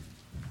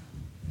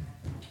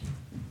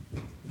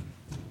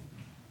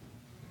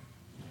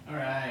All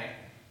right.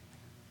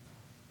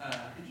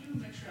 Could you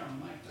make sure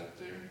I'm mic'd up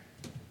there?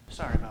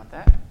 Sorry about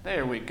that.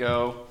 There we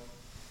go.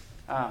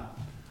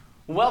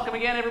 Welcome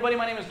again, everybody.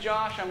 My name is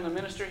Josh. I'm the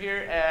minister here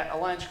at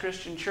Alliance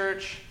Christian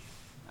Church.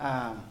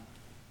 We're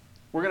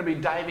going to be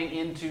diving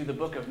into the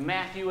book of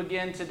Matthew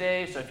again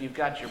today. So if you've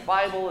got your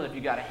Bible, and if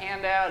you've got a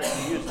handout,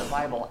 if you use the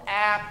Bible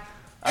app,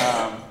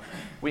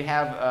 we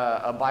have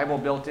a Bible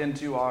built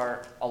into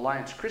our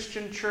Alliance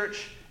Christian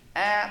Church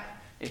app.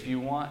 If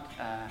you want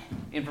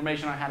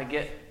information on how to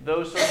get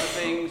those sorts of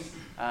things,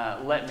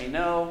 let me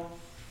know.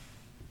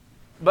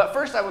 But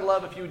first, I would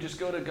love if you would just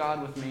go to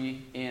God with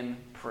me in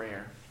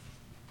prayer.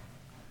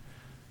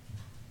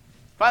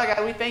 Father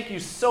God, we thank you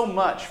so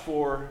much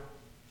for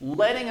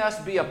letting us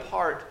be a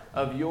part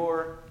of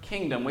your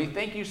kingdom. We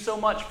thank you so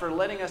much for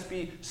letting us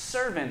be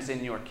servants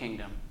in your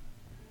kingdom.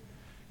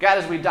 God,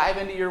 as we dive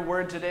into your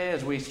word today,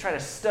 as we try to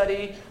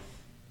study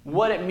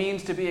what it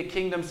means to be a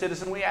kingdom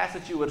citizen, we ask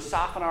that you would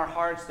soften our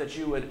hearts, that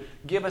you would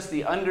give us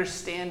the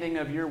understanding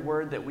of your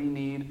word that we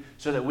need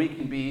so that we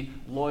can be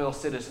loyal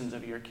citizens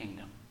of your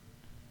kingdom.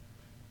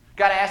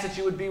 God, I ask that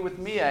you would be with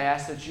me. I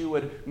ask that you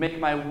would make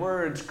my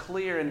words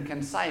clear and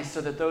concise so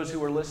that those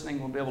who are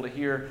listening will be able to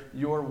hear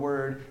your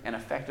word and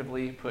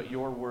effectively put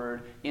your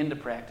word into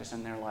practice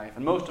in their life.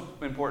 And most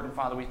important,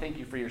 Father, we thank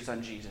you for your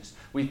son, Jesus.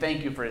 We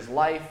thank you for his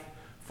life,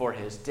 for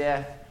his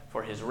death,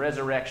 for his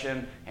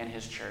resurrection, and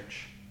his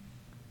church.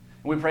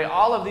 We pray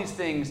all of these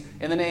things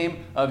in the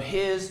name of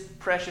his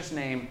precious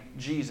name,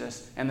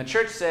 Jesus. And the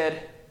church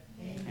said,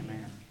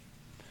 Amen.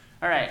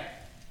 All right.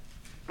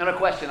 I have a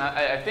question.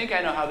 I think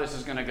I know how this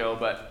is going to go,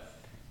 but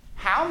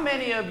how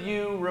many of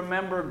you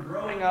remember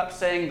growing up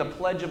saying the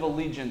Pledge of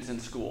Allegiance in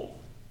school?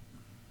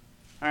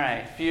 All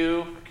right,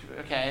 few.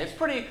 Okay, it's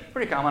pretty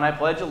common. I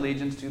pledge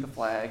allegiance to the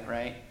flag,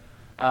 right?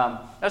 I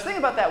was thinking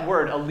about that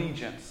word,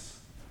 allegiance.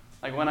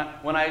 Like when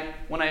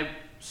I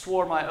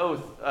swore my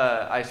oath,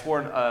 I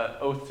swore an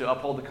oath to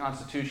uphold the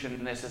Constitution,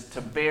 and this is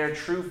to bear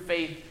true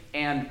faith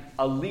and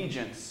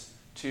allegiance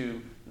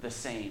to the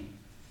same.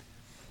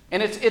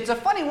 And it's a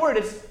funny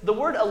word. The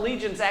word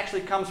allegiance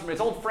actually comes from,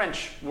 it's old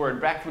French word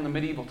back from the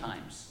medieval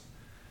times.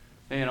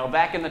 You know,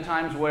 back in the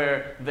times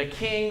where the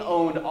king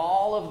owned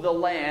all of the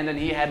land and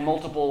he had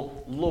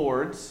multiple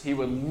lords. He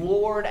would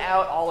lord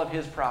out all of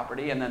his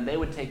property, and then they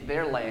would take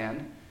their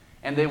land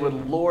and they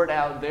would lord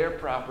out their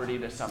property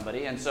to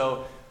somebody. And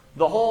so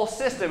the whole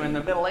system in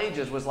the Middle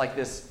Ages was like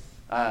this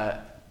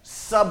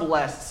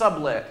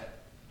sublet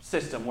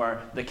system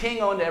where the king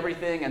owned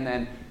everything,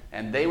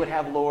 and they would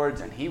have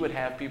lords, and he would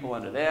have people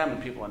under them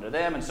and people under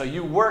them. And so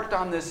you worked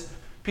on this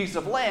piece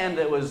of land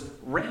that was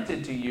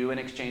rented to you in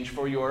exchange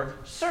for your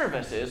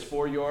services,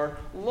 for your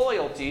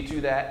loyalty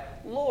to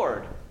that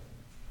lord.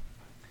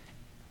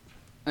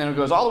 And it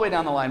goes all the way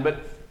down the line.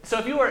 But so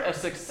if you were a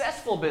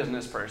successful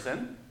business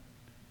person,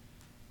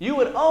 you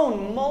would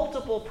own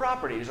multiple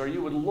properties, or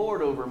you would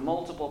lord over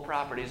multiple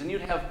properties, and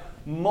you'd have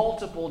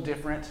multiple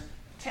different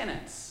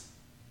tenants.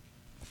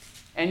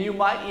 And you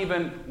might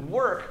even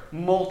work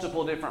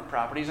multiple different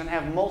properties and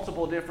have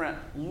multiple different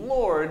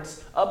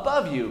lords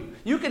above you.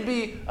 You could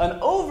be an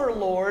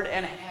overlord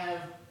and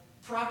have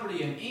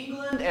property in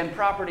England and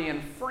property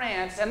in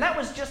France, and that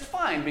was just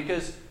fine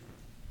because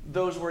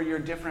those were your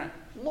different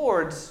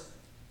lords.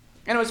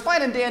 And it was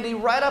fine and dandy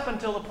right up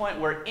until the point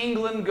where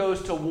England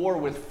goes to war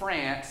with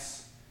France,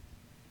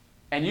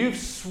 and you've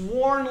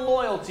sworn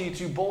loyalty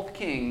to both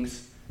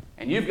kings,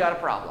 and you've got a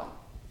problem.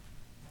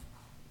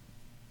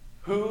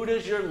 Who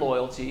does your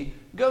loyalty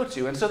go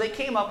to? And so they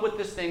came up with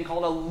this thing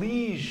called a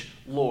liege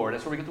lord.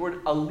 That's where we get the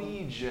word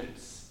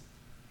allegiance.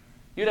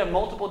 You'd have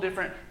multiple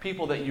different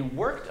people that you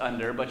worked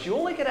under, but you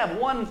only could have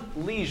one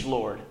liege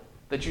lord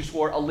that you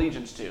swore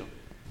allegiance to.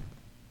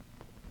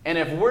 And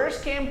if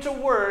worse came to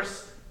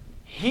worse,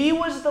 he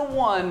was the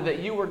one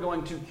that you were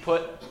going to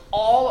put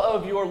all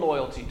of your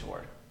loyalty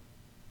toward.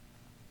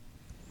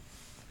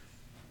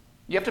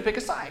 You have to pick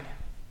a side.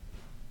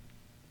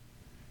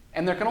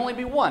 And there can only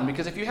be one,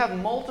 because if you have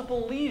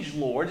multiple liege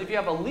lords, if you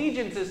have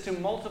allegiances to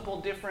multiple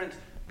different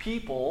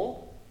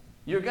people,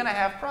 you're going to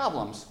have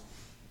problems.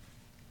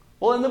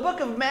 Well, in the book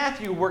of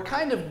Matthew, we're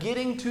kind of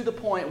getting to the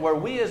point where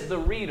we as the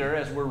reader,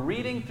 as we're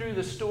reading through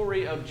the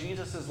story of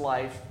Jesus'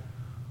 life,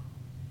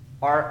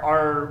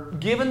 are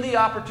given the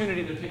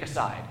opportunity to pick a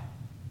side.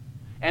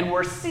 And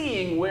we're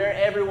seeing where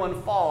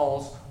everyone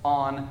falls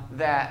on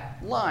that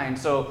line.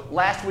 So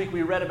last week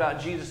we read about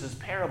Jesus'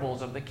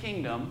 parables of the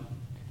kingdom,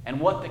 and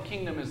what the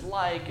kingdom is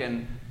like,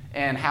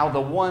 and how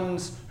the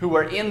ones who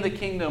are in the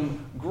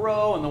kingdom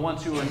grow, and the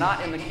ones who are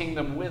not in the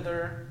kingdom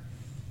wither.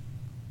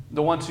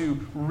 The ones who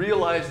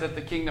realize that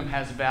the kingdom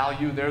has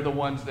value, they're the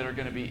ones that are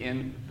going to be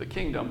in the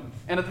kingdom.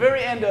 And at the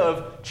very end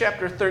of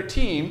chapter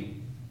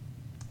 13,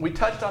 we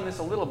touched on this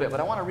a little bit, but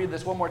I want to read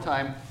this one more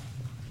time.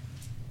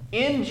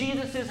 In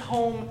Jesus'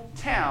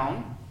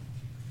 hometown,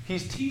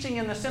 he's teaching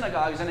in the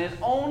synagogues, and his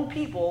own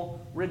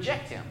people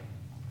reject him.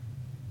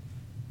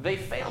 They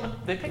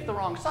picked the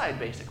wrong side,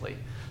 basically.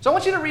 So I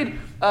want you to read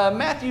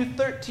Matthew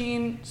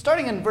 13,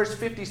 starting in verse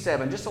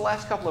 57, just the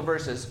last couple of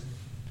verses.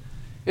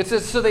 It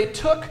says, so they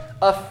took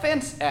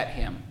offense at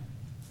him.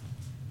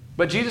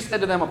 But Jesus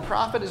said to them, a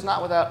prophet is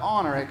not without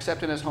honor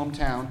except in his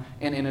hometown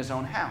and in his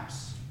own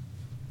house.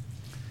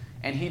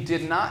 And he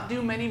did not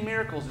do many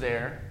miracles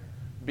there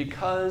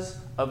because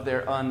of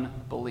their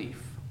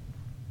unbelief.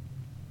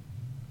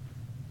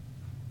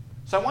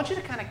 So I want you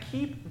to kind of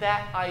keep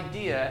that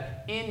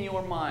idea in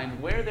your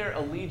mind, where their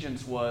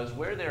allegiance was,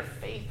 where their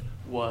faith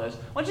was.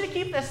 I want you to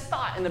keep this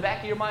thought in the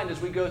back of your mind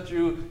as we go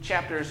through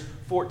chapters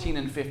 14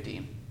 and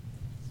 15.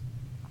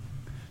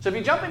 So if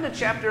you jump into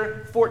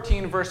chapter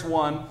 14, verse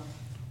 1,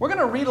 we're going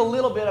to read a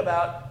little bit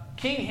about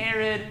King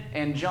Herod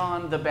and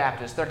John the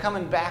Baptist. They're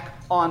coming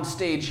back on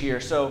stage here.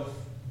 So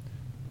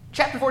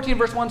chapter 14,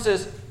 verse 1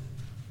 says,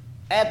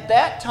 at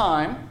that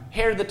time,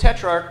 Herod the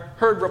Tetrarch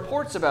heard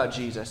reports about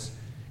Jesus.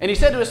 And he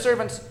said to his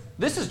servants,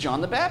 this is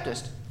John the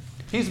Baptist.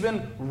 He's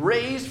been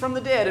raised from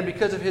the dead, and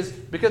because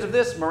of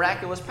this,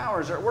 miraculous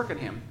powers are at work in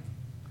him.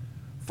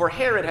 For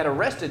Herod had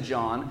arrested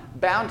John,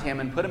 bound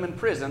him, and put him in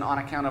prison on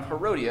account of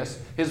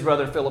Herodias, his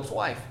brother Philip's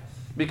wife,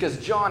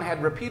 because John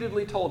had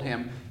repeatedly told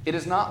him, it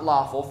is not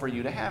lawful for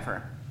you to have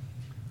her.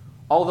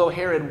 Although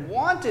Herod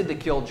wanted to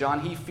kill John,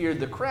 he feared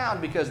the crowd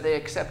because they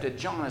accepted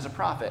John as a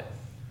prophet.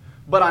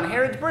 But on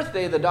Herod's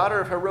birthday, the daughter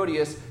of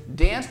Herodias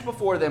danced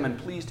before them and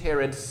pleased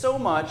Herod so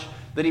much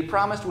that he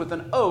promised with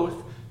an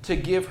oath to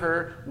give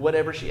her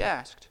whatever she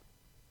asked.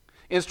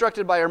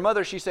 Instructed by her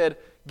mother, she said,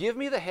 give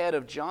me the head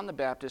of John the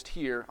Baptist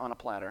here on a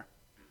platter.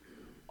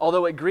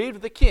 Although it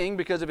grieved the king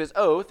because of his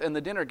oath and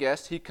the dinner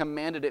guests, he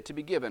commanded it to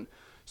be given.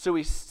 So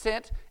he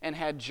sent and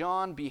had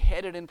John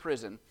beheaded in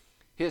prison.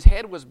 His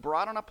head was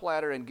brought on a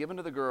platter and given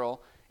to the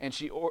girl, and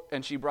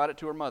she brought it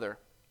to her mother.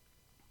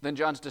 Then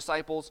John's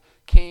disciples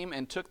came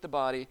and took the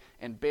body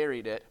and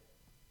buried it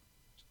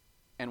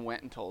and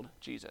went and told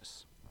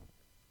Jesus.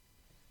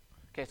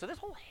 Okay, so this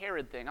whole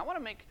Herod thing, I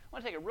want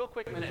to take a real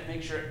quick minute and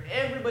make sure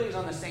everybody's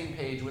on the same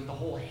page with the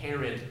whole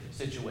Herod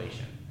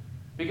situation.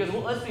 Because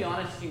let's be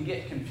honest, it can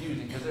get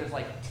confusing because there's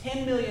like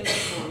 10 million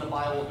people in the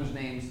Bible whose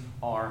names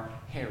are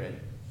Herod.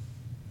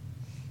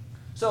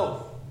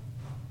 So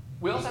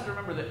we also have to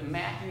remember that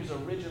Matthew's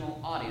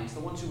original audience, the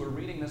ones who were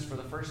reading this for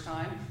the first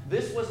time,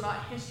 this was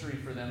not history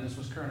for them, this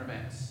was current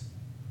events.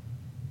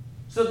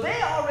 So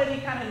they already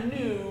kind of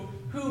knew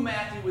who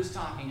Matthew was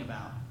talking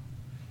about.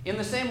 In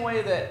the same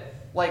way that,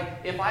 like,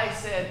 if I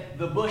said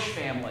the Bush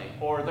family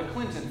or the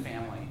Clinton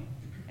family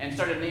and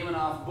started naming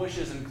off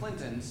Bushes and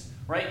Clintons,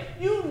 right,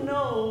 you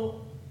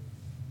know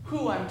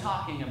who I'm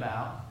talking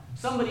about.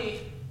 Somebody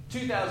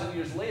 2,000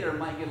 years later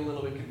might get a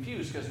little bit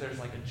confused because there's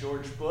like a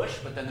George Bush,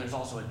 but then there's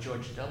also a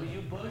George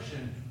W. Bush,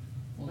 and,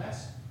 well,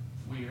 that's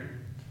weird.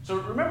 So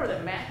remember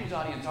that Matthew's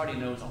audience already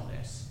knows all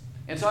this.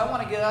 And so I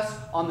want to get us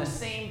on the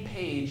same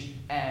page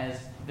as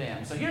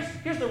them. So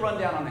here's the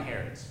rundown on the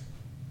Herods.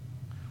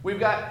 We've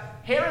got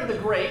Herod the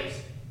Great.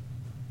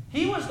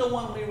 He was the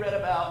one we read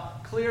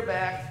about clear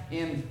back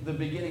in the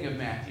beginning of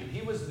Matthew.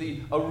 He was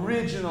the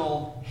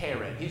original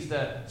Herod. He's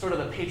the sort of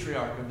the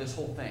patriarch of this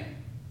whole thing.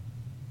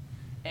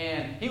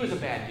 And he was a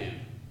bad dude.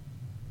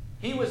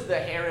 He was the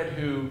Herod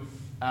who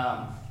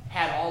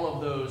had all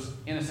of those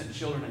innocent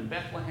children in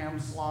Bethlehem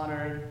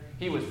slaughtered.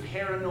 He was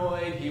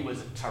paranoid. He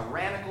was a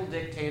tyrannical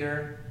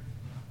dictator.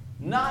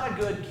 Not a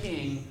good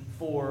king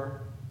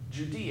for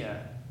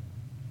Judea.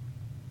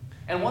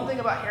 And one thing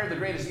about Herod the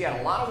Great is he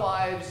had a lot of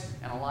wives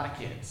and a lot of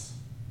kids.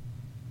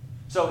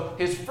 So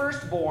his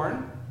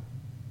firstborn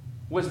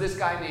was this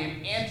guy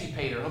named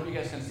Antipater. Hope you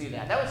guys can see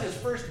that. That was his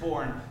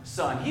firstborn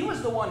son. He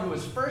was the one who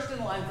was first in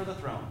line for the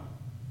throne.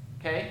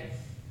 Okay?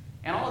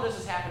 And all of this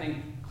is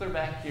happening clear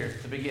back here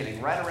at the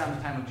beginning, right around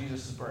the time of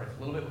Jesus' birth, a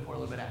little bit before, a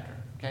little bit after.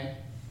 Okay?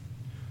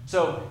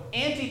 So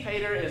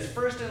Antipater is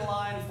first in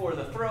line for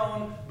the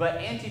throne, but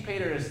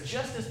Antipater is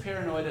just as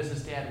paranoid as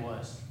his dad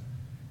was.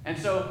 And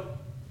so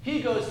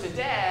he goes to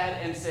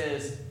dad and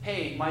says,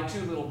 hey, my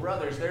two little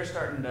brothers, they're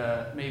starting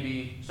to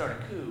maybe start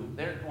a coup.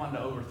 They're wanting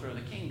to overthrow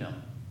the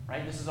kingdom.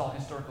 Right? This is all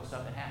historical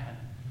stuff that happened.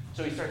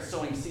 So he starts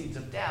sowing seeds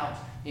of doubt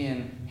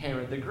in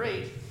Herod the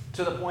Great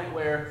to the point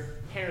where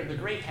Herod the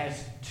Great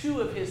has two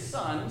of his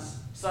sons,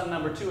 son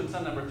number 2 and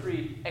son number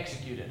 3,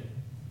 executed.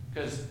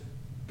 Because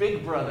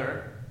big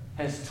brother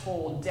has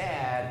told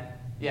dad,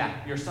 yeah,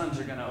 your sons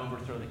are going to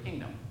overthrow the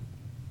kingdom.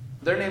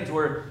 Their names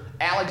were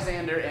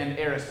Alexander and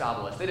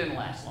Aristobulus. They didn't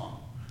last long.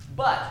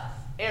 But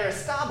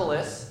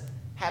Aristobulus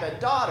had a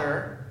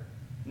daughter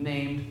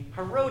named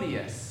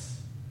Herodias.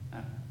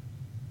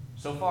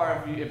 So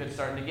far, if it's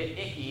starting to get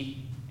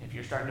icky, if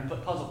you're starting to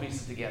put puzzle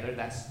pieces together,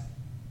 that's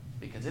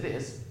because it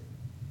is.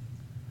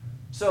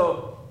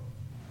 So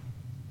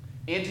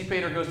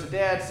Antipater goes to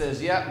dad,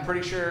 says, yeah, I'm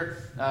pretty sure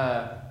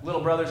little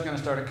brother's going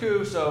to start a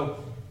coup.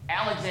 So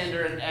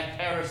Alexander and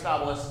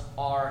Aristobulus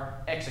are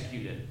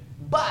executed.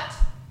 But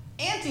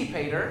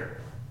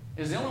Antipater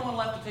is the only one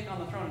left to take on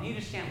the throne, and he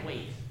just can't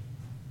wait.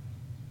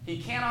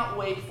 He cannot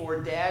wait for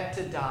dad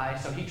to die,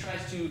 so he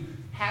tries to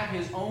have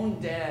his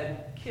own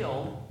dad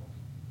killed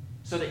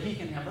so that he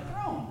can have the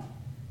throne.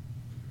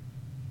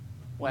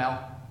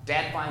 Well,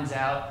 dad finds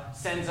out,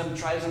 sends him,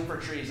 tries him for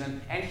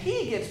treason, and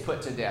he gets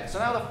put to death. So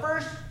now the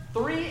first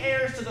 3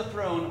 heirs to the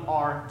throne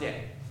are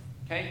dead.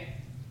 Okay?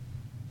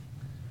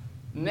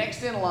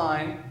 Next in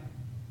line,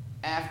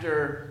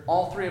 after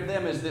all 3 of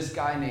them, is this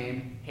guy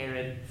named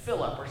Herod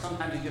Philip, or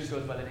sometimes he just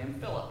goes by the name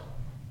Philip.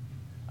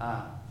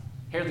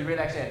 Herod the Great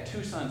actually had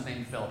 2 sons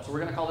named Philip, so we're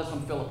going to call this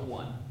one Philip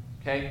I.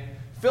 Okay?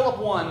 Philip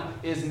I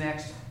is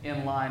next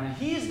in line, and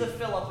he's the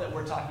Philip that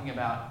we're talking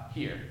about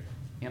here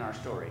in our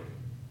story.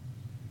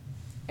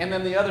 And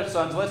then the other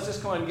sons, let's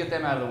just go ahead and get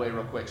them out of the way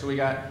real quick. So we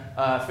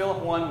got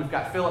Philip I, we've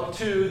got Philip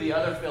II, the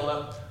other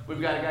Philip. We've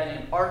got a guy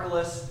named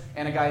Archelaus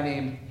and a guy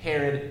named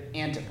Herod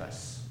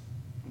Antipas.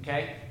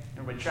 Okay?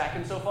 Everybody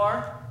tracking so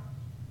far?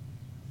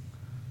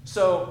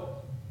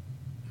 So,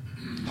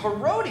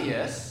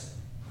 Herodias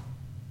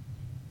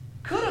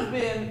could have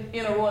been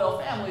in a royal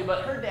family,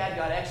 but her dad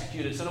got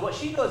executed. So what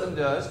she goes and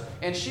does,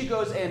 and she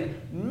goes and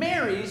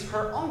marries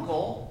her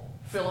uncle,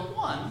 Philip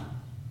I,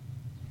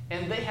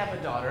 and they have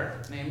a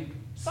daughter named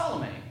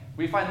Salome.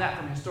 We find that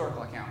from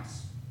historical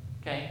accounts.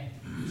 Okay?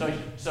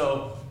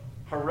 So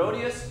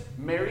Herodias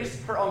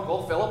marries her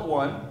uncle, Philip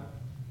I,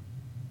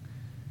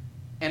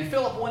 and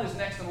Philip I is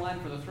next in line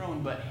for the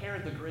throne, but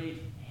Herod the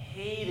Great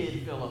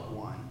hated Philip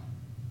I.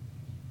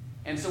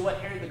 And so what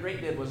Herod the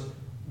Great did was,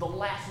 the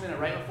last minute,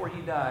 right before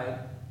he died,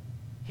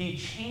 he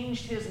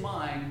changed his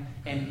mind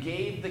and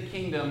gave the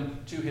kingdom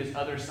to his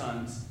other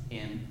sons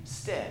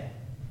instead.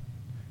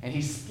 And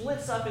he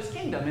splits up his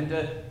kingdom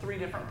into 3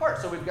 different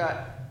parts. So we've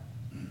got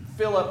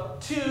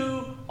Philip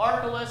II,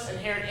 Archelaus, and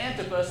Herod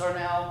Antipas are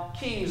now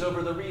kings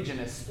over the region.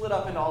 It's split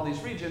up into all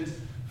these regions.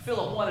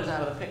 Philip I is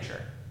out of the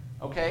picture.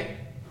 Okay?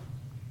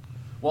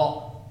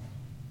 Well,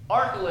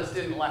 Archelaus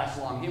didn't last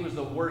long. He was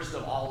the worst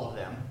of all of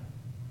them.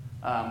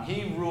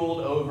 He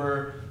ruled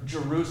over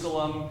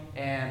Jerusalem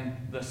and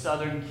the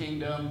southern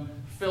kingdom.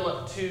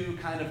 Philip II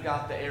kind of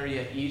got the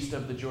area east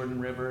of the Jordan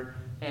River.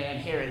 And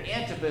Herod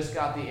Antipas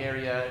got the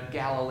area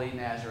Galilee,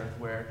 Nazareth,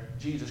 where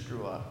Jesus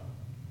grew up.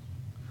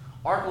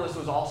 Archelaus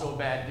was also a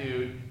bad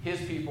dude. His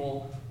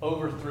people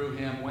overthrew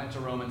him, went to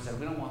Rome and said,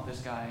 we don't want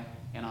this guy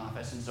in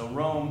office. And so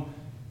Rome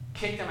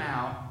kicked him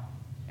out,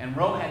 and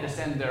Rome had to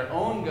send their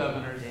own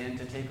governors in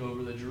to take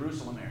over the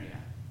Jerusalem area.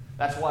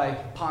 That's why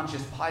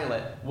Pontius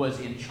Pilate was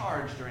in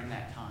charge during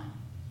that time.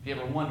 If you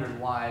ever wondered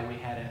why we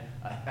had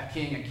a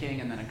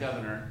king, and then a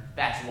governor,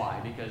 that's why.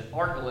 Because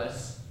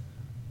Archelaus,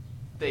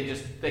 they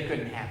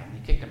couldn't have him.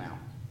 They kicked him out.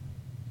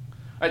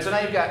 All right, so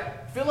now you've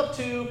got Philip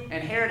II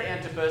and Herod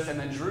Antipas, and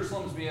then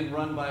Jerusalem's being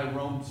run by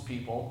Rome's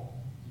people.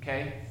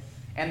 Okay?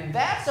 And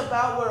that's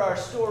about where our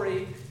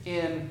story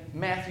in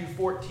Matthew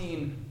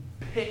 14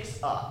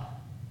 picks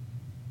up.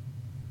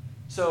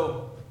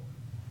 So,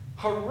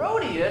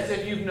 Herodias,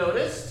 if you've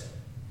noticed,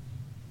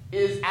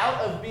 is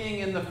out of being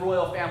in the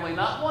royal family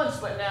not once,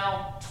 but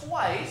now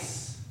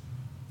twice.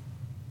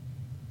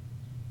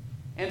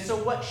 And so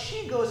what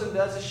she goes and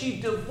does is she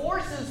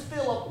divorces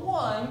Philip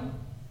I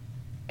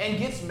and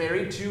gets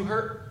married to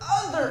her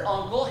other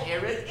uncle,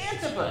 Herod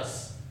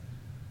Antipas.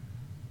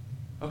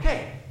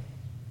 Okay,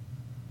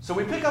 so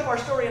we pick up our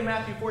story in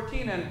Matthew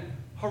 14, and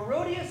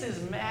Herodias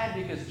is mad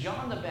because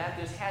John the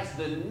Baptist has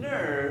the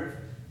nerve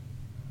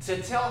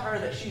to tell her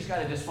that she's got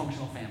a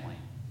dysfunctional family.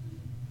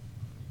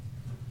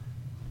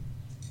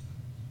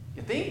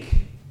 You think?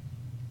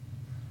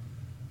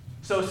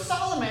 So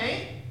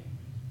Salome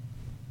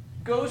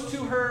goes to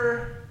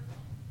her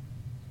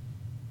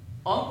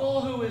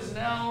uncle, who is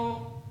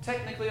now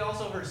technically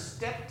also her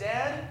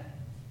stepdad.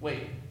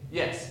 Wait,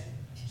 yes.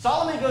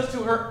 Salome goes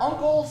to her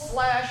uncle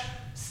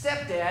 /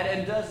 stepdad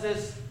and does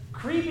this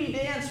creepy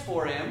dance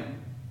for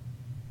him.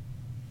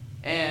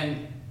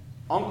 And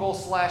uncle /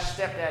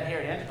 stepdad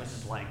Herod Antipas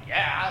is like,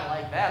 yeah, I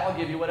like that. I'll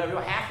give you whatever you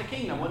want, half the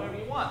kingdom, whatever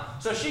you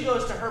want. So she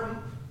goes to her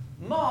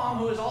mom,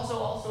 who is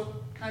also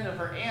kind of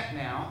her aunt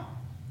now.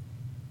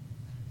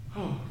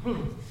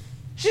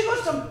 She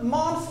goes to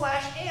mom /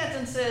 aunt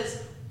and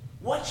says,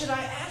 what should I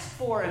ask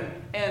for?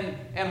 And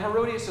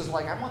Herodias is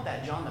like, I want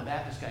that John the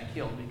Baptist guy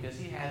killed because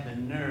he had the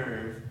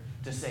nerve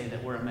to say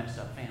that we're a messed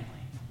up family.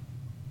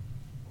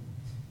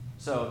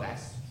 So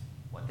that's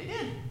what they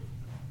did.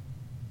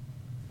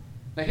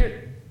 Now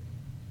here,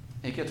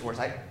 it gets worse.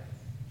 I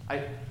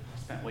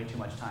spent way too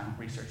much time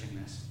researching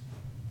this.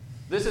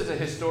 This is a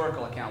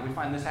historical account. We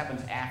find this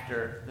happens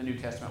after the New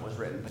Testament was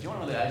written. But you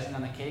want to know the icing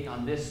on the cake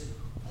on this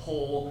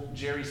whole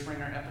Jerry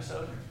Springer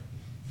episode?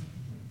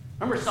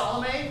 Remember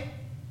Salome?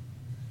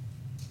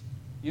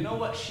 You know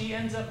what she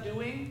ends up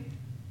doing?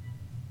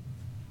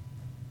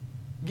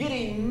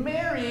 Getting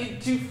married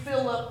to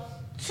Philip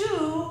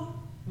II,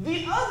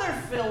 the other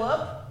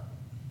Philip,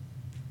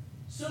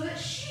 so that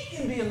she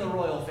can be in the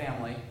royal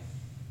family.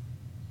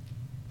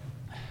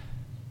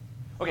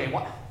 Okay,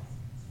 what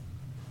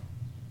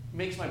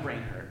makes my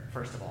brain hurt,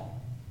 first of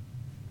all?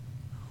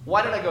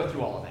 Why did I go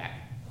through all of that?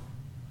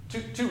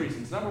 Two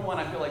reasons. Number one,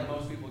 I feel like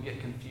most people get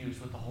confused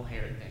with the whole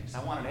Herod thing. So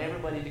I wanted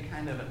everybody to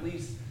kind of at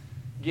least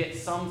get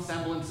some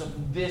semblance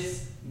of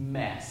this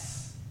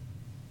mess.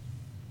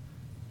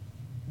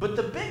 But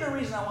the bigger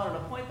reason I wanted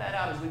to point that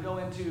out as we go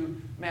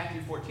into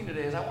Matthew 14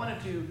 today is I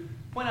wanted to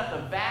point out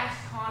the vast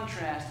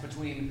contrast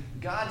between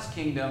God's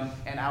kingdom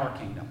and our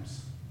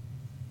kingdoms.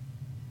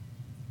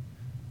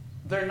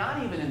 They're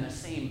not even in the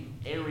same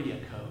area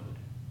code.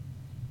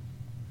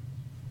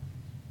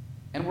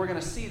 And we're going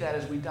to see that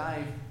as we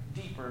dive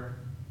deeper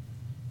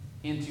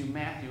into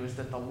Matthew, is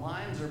that the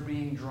lines are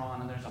being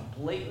drawn and there's a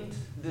blatant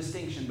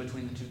distinction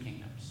between the two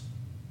kingdoms.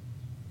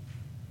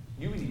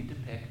 You need to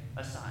pick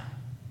a side.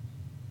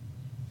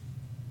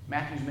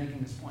 Matthew's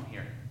making this point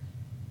here.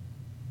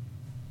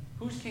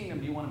 Whose kingdom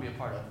do you want to be a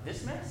part of?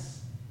 This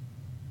mess?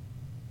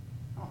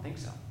 I don't think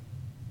so.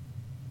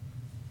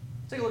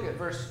 Take a look at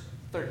verse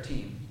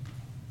 13.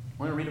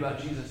 We're going to read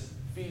about Jesus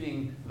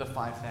feeding the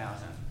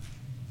 5,000.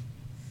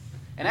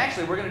 And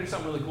actually, we're going to do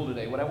something really cool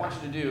today. What I want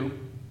you to do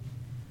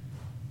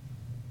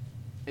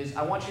is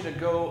I want you to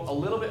go a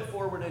little bit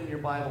forward in your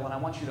Bible, and I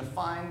want you to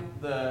find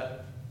the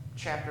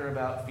chapter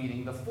about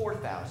feeding the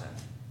 4,000.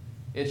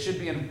 It should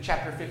be in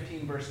chapter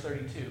 15, verse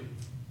 32.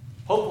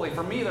 Hopefully,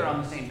 for me, they're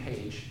on the same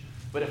page.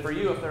 But for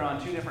you, if they're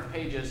on two different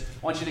pages,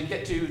 I want you to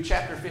get to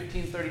chapter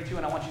 15, 32,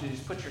 and I want you to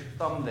just put your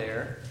thumb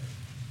there,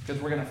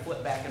 because we're going to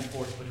flip back and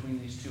forth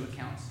between these two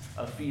accounts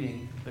of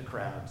feeding the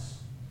crowds.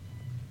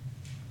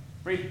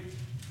 Read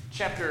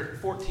chapter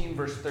 14,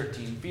 verse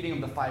 13, feeding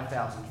of the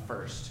 5,000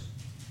 first.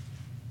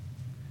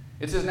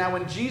 It says, "Now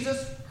when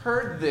Jesus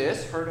heard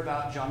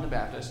about John the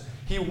Baptist,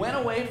 he went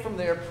away from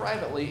there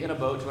privately in a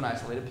boat to an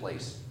isolated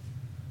place.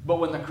 But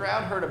when the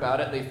crowd heard about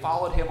it, they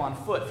followed him on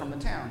foot from the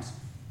towns.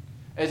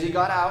 As he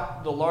got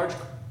out,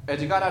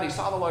 he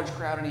saw the large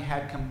crowd, and he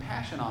had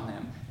compassion on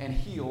them and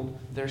healed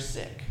their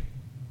sick.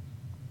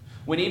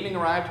 When evening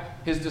arrived,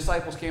 his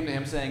disciples came to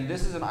him, saying,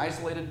 'This is an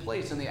isolated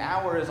place, and the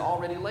hour is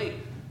already late.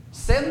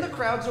 Send the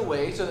crowds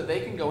away so that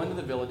they can go into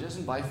the villages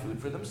and buy food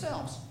for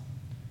themselves.'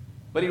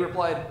 But he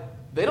replied,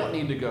 'They don't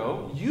need to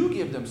go. You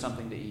give them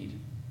something to eat.'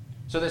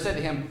 So they said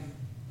to him,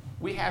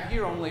 'We have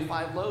here only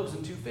 5 loaves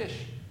and 2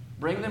 fish.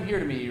 Bring them here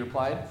to me,' he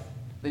replied.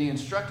 Then he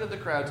instructed the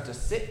crowds to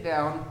sit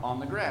down on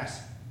the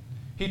grass.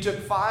 He took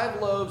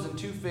 5 loaves and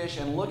 2 fish,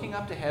 and looking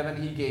up to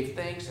heaven, he gave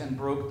thanks and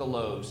broke the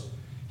loaves.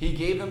 He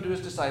gave them to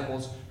his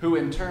disciples, who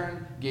in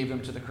turn gave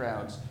them to the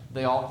crowds.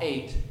 They all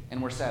ate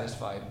and were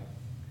satisfied.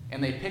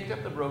 And they picked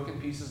up the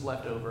broken pieces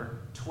left over,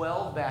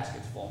 12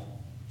 baskets full.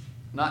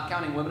 Not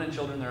counting women and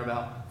children, there are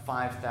about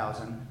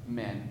 5,000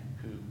 men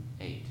who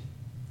ate."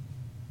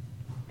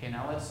 Okay,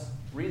 now let's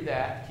read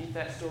that. Keep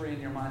that story in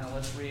your mind, and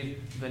let's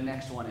read the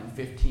next one in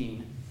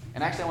 15.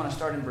 And actually, I want to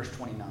start in verse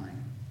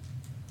 29.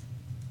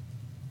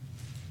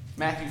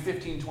 Matthew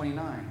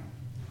 15:29.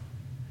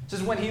 It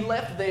says, "When he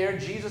left there,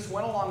 Jesus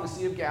went along the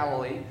Sea of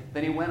Galilee.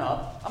 Then he went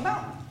up a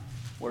mountain,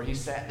 where he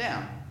sat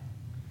down.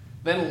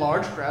 Then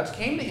large crowds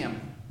came to him,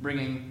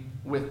 bringing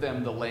with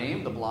them the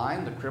lame, the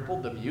blind, the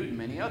crippled, the mute, and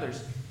many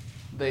others.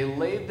 They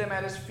laid them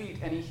at his feet,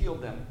 and he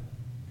healed them.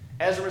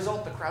 As a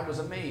result, the crowd was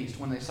amazed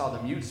when they saw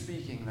the mute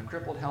speaking, the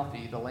crippled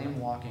healthy, the lame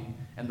walking,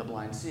 and the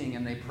blind seeing,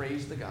 and they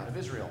praised the God of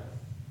Israel.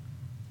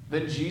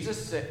 Then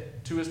Jesus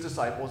said to his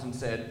disciples and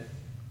said,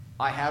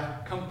 'I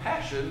have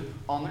compassion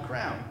on the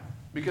crowd,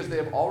 because they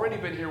have already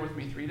been here with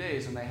me 3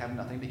 days, and they have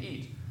nothing to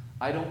eat.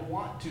 I don't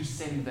want to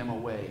send them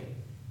away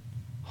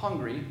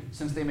hungry,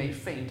 since they may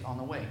faint on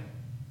the way.'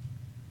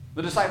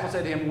 The disciples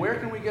said to him, 'Where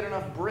can we get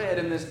enough bread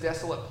in this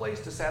desolate place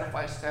to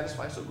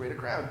satisfy so great a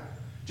crowd?'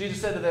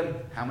 Jesus said to them,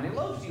 'How many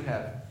loaves do you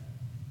have?'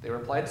 They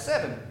replied,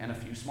 7, and a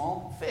few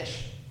small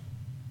fish.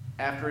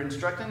 After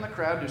instructing the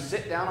crowd to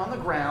sit down on the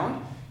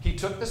ground, he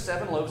took the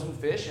 7 loaves and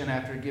fish, and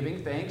after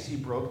giving thanks, he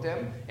broke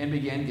them and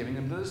began giving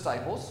them to the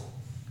disciples,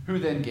 who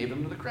then gave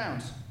them to the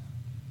crowds.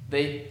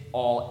 They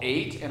all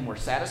ate and were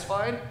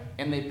satisfied,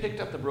 and they picked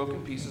up the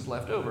broken pieces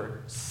left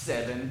over,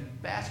 7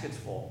 baskets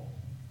full.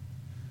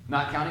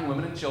 Not counting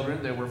women and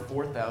children, there were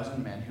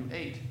 4,000 men who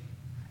ate.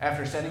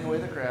 After sending away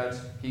the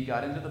crowds, he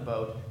got into the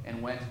boat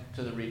and went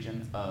to the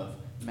region of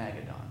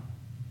Magadan."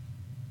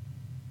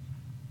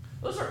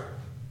 Those are,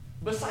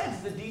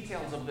 besides the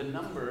details of the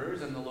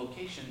numbers and the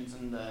locations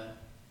and the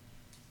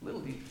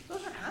little details,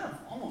 those are kind of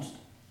almost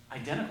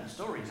identical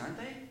stories, aren't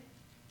they?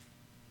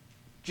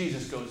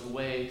 Jesus goes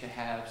away to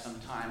have some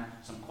time,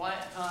 some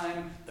quiet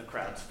time. The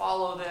crowds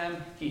follow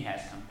them. He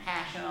has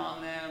compassion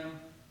on them.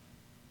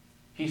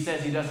 He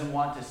says he doesn't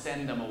want to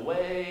send them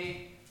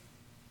away.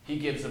 He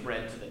gives the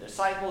bread to the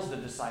disciples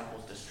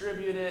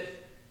distribute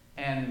it,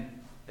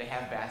 and they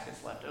have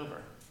baskets left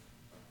over.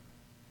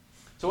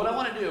 So what I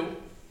want to do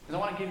is I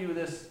want to give you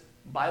this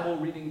Bible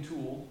reading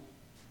tool,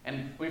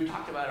 and we've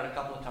talked about it a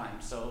couple of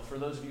times. So for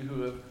those of you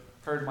who have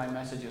heard my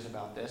messages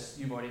about this,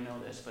 you already know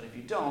this, but if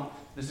you don't,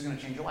 this is going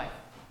to change your life.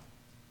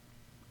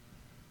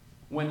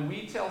 When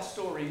we tell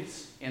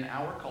stories in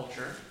our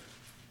culture,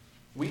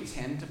 we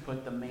tend to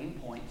put the main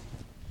point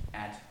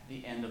at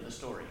the end of the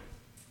story.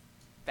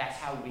 That's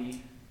how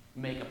we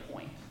make a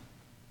point.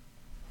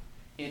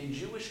 In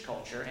Jewish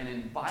culture and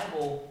in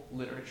Bible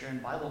literature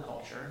and Bible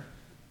culture,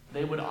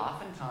 they would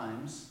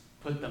oftentimes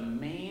put the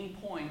main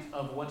point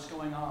of what's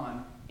going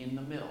on in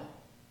the middle.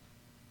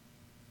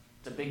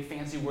 It's a big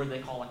fancy word they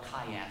call a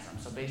chiasm.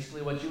 So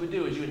basically what you would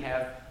do is you would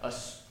have a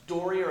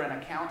story or an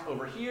account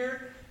over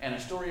here, and a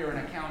story or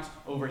an account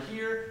over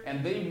here,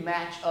 and they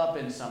match up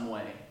in some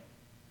way.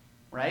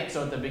 Right?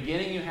 So at the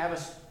beginning you have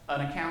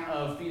an account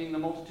of feeding the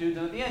multitudes,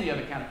 and at the end you have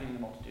an account of feeding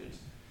the multitudes.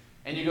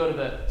 And you go to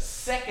the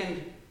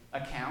second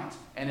account,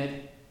 and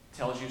it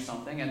tells you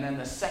something, and then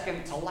the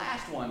second to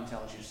last one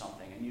tells you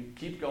something. And you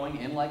keep going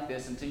in like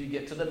this until you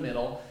get to the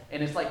middle,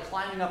 and it's like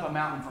climbing up a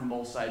mountain from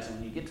both sides. And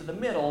when you get to the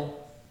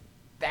middle,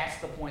 that's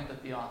the point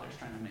that the author's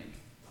trying to make.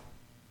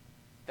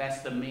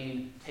 That's the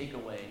main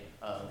takeaway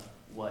of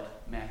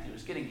what Matthew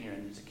is getting here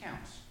in these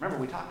accounts.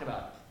 Remember, we talked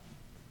about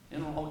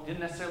didn't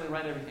necessarily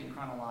write everything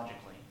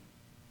chronologically.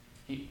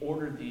 He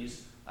ordered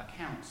these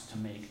accounts to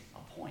make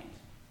a point.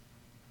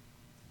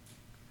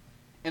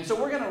 And so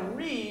we're going to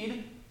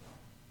read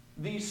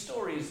these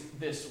stories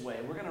this way.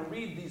 We're going to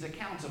read these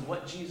accounts of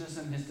what Jesus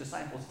and his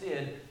disciples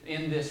did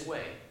in this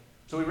way.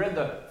 So we read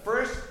the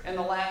first and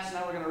the last,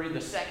 now we're going to read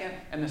the second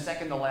and the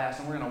second to last,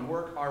 and we're going to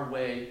work our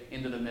way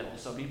into the middle.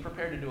 So be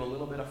prepared to do a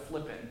little bit of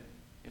flipping,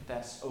 if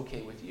that's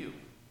okay with you.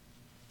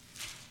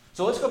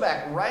 So let's go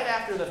back right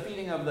after the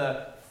feeding of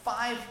the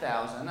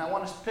 5,000. I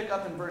want to pick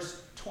up in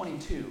verse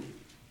 22.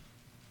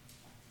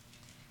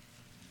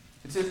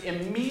 It says,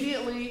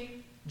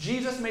 immediately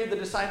Jesus made the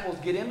disciples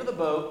get into the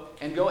boat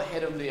and go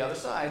ahead of the other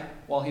side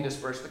while he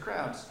dispersed the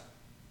crowds.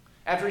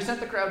 After he sent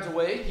the crowds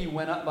away, he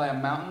went up by a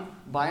mountain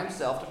by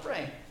himself to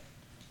pray.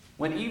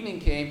 When evening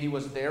came, he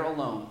was there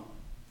alone.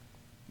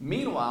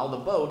 Meanwhile, the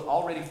boat,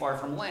 already far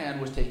from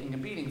land, was taking a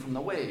beating from the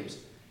waves,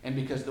 and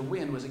because the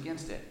wind was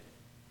against it.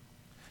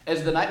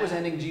 As the night was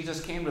ending,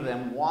 Jesus came to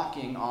them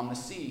walking on the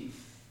sea.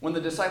 When the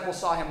disciples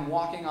saw him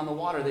walking on the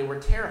water, they were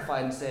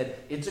terrified and said,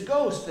 "It's a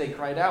ghost!" They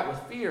cried out with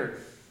fear.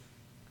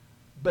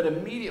 But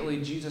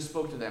immediately Jesus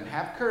spoke to them,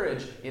 "Have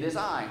courage, it is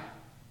I.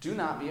 Do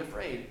not be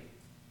afraid."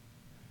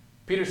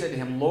 Peter said to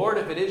him, "Lord,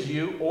 if it is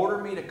you, order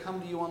me to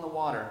come to you on the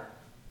water."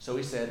 So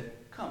he said,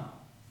 "Come."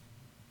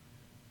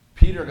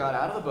 Peter got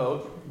out of the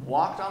boat,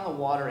 walked on the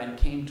water, and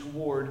came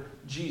toward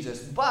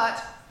Jesus.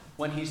 But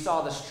when he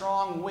saw the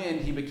strong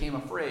wind, he became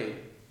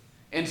afraid.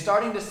 And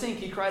starting to sink,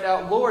 he cried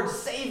out, "Lord,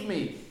 save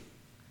me!"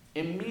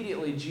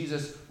 Immediately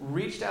Jesus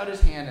reached out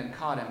his hand and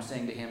caught him,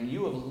 saying to him,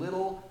 "You of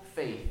little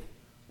faith,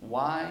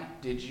 why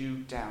did you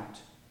doubt?"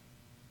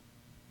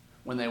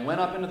 When they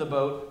went up into the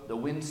boat, the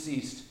wind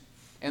ceased,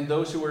 and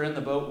those who were in the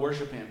boat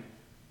worshipped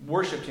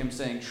him,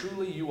 saying,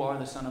 "Truly you are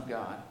the Son of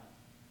God."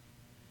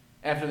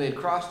 After they had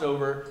crossed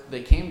over,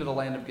 they came to the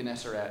land of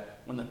Gennesaret.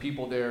 When the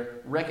people there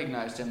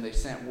recognized him, they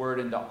sent word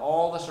into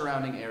all the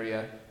surrounding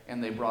area,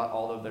 and they brought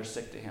all of their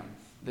sick to him.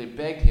 They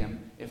begged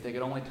him if they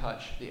could only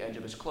touch the edge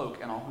of his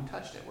cloak, and all who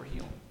touched it were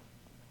healed.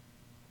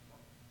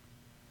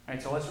 All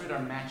right, so let's read our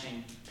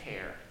matching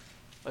pair.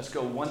 Let's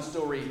go one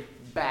story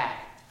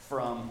back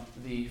from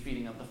the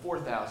feeding of the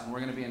 4,000. We're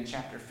going to be in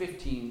chapter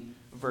 15,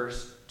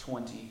 verse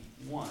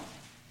 21.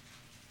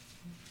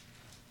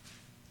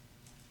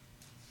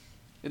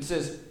 It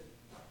says,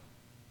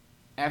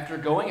 after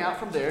going out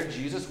from there,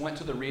 Jesus went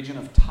to the region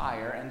of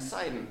Tyre and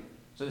Sidon.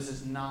 So this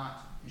is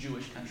not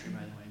Jewish country,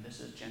 by the way.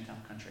 This is Gentile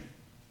country.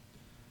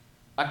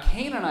 A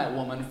Canaanite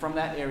woman from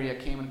that area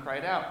came and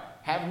cried out,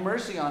 "Have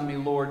mercy on me,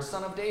 Lord,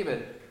 Son of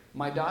David.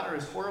 My daughter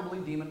is horribly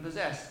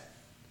demon-possessed."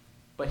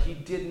 But he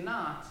did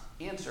not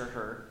answer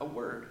her a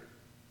word.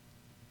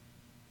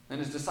 Then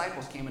his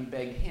disciples came and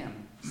begged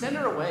him, "Send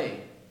her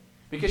away,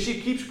 because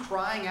she keeps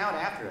crying out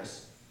after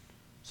us."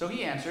 So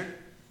he answered,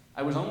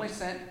 "I was only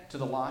sent to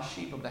the lost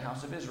sheep of the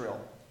house of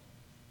Israel."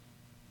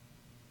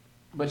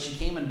 But she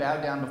came and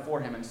bowed down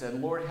before him and said,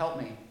 "Lord,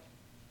 help me."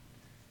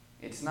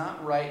 "It's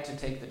not right to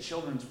take the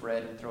children's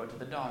bread and throw it to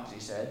the dogs," he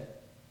said.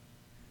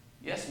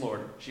 "Yes,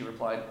 Lord," she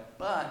replied,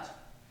 "but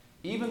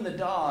even the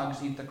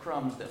dogs eat the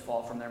crumbs that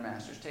fall from their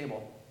master's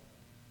table."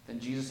 Then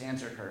Jesus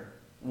answered her,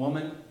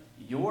 "Woman,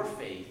 your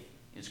faith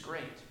is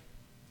great.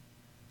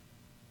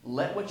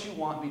 Let what you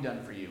want be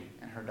done for you."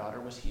 And her daughter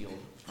was healed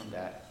from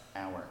that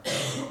hour.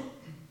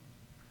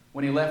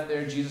 When he left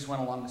there, Jesus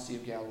went along the Sea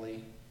of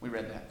Galilee. We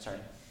read that, sorry.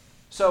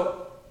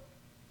 So,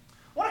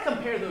 I want to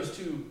compare those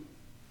two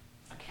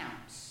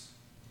accounts.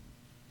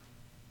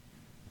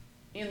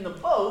 In the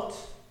boat,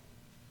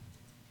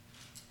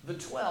 the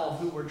 12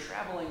 who were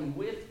traveling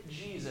with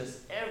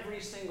Jesus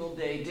every single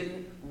day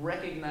didn't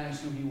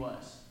recognize who he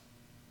was.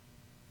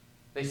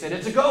 They said,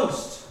 "It's a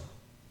ghost."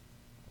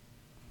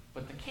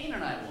 But the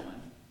Canaanite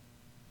woman,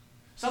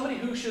 somebody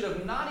who should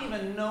have not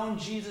even known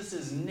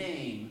Jesus'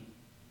 name,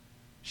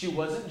 she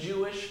wasn't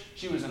Jewish,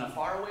 she was in a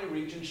faraway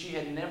region, she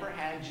had never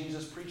had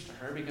Jesus preach to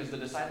her because the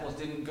disciples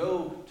didn't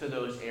go to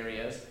those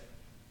areas.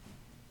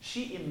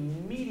 She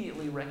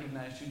immediately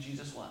recognized who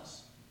Jesus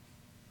was.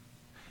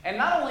 And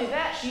not only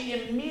that, she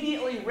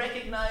immediately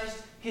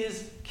recognized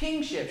his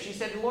kingship. She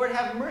said, "Lord,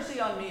 have mercy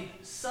on me,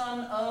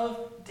 Son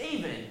of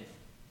David."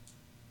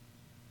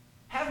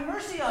 Have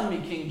mercy on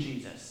me, King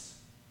Jesus.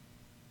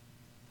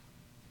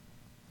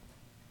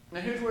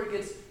 Now here's where it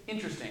gets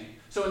interesting.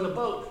 So in the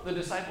boat, the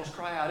disciples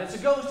cry out, "It's a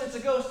ghost, it's a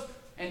ghost."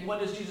 And what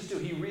does Jesus do?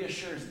 He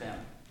reassures them.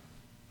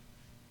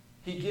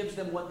 He gives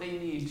them what they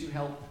need to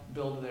help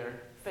build their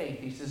faith.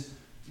 He says,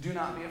 "Do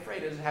not be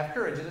afraid. Have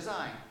courage. It is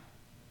I."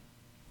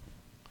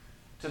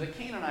 To the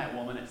Canaanite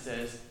woman, it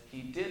says,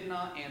 he did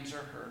not answer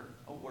her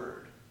a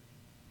word.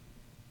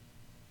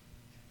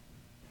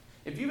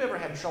 If you've ever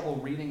had trouble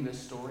reading this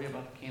story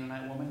about the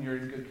Canaanite woman, you're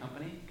in good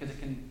company, because it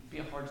can be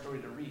a hard story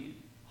to read,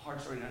 a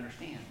hard story to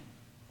understand.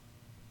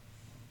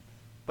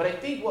 But I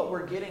think what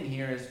we're getting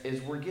here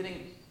is we're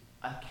getting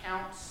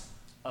accounts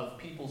of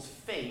people's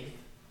faith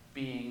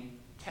being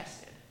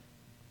tested.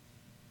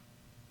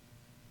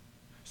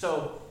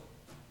 So,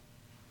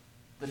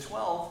 the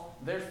 12,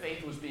 their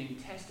faith was being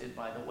tested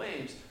by the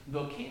waves.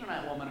 The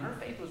Canaanite woman, her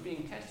faith was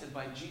being tested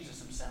by Jesus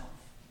himself.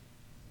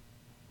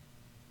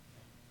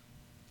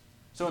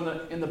 So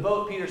in the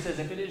boat, Peter says,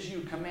 if it is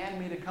you, command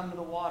me to come to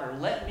the water.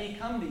 Let me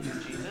come to you,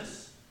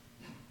 Jesus.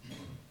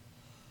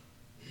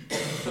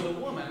 To the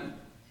woman,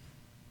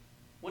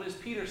 what does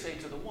Peter say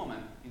to the woman,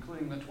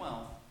 including the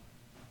 12?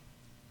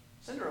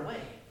 Send her away.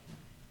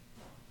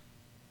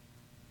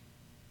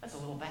 That's a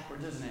little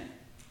backwards, isn't it?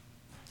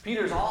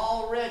 Peter's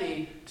all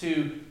ready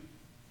to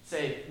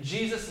say,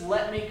 Jesus,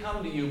 let me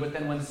come to you. But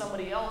then when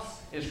somebody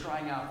else is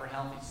crying out for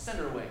help, he says, send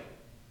her away.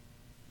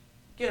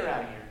 Get her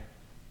out of here.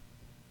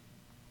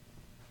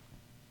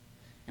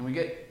 And we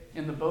get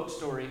in the boat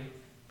story,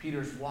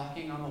 Peter's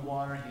walking on the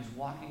water. He's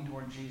walking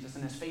toward Jesus.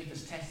 And his faith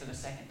is tested a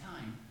second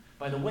time.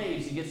 By the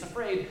waves, he gets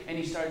afraid and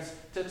he starts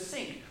to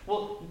sink.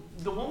 Well,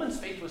 the woman's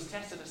faith was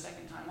tested a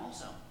second time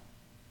also.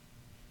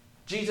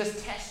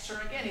 Jesus tests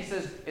her again. He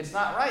says, it's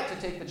not right to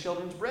take the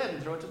children's bread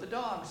and throw it to the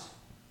dogs.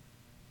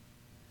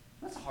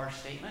 That's a harsh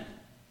statement.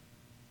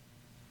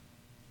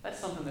 That's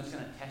something that's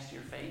going to test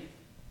your faith.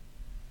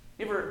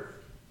 You ever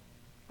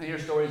hear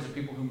stories of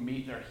people who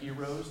meet their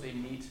heroes? They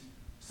meet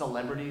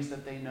celebrities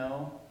that they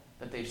know,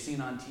 that they've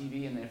seen on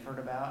TV and they've heard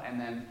about, and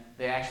then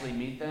they actually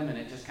meet them and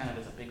it just kind of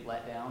is a big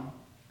letdown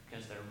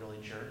because they're really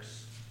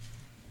jerks.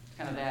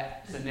 Kind of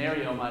that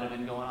scenario might have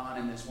been going on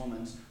in this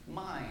woman's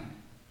mind.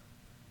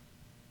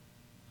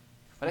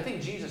 But I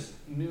think Jesus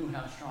knew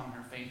how strong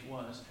her faith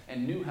was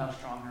and knew how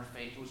strong her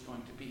faith was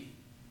going to be.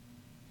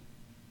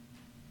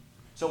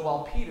 So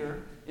while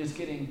Peter is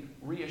getting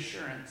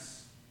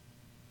reassurance,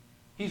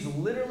 he's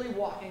literally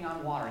walking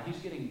on water. He's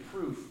getting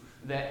proof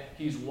that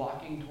he's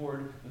walking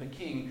toward the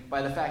king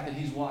by the fact that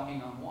he's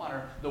walking on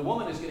water. The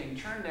woman is getting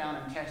turned down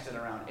and tested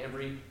around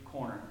every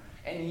corner.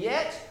 And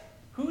yet,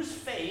 whose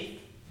faith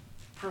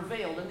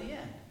prevailed in the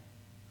end?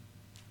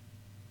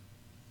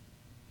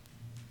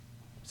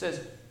 It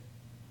says,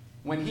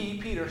 when he,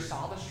 Peter,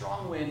 saw the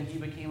strong wind, he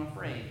became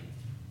afraid.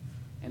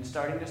 And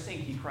starting to sink,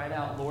 he cried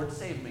out, Lord,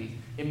 save me.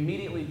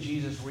 Immediately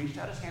Jesus reached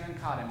out his hand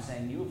and caught him,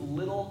 saying, you have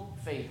little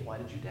faith, why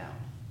did you doubt?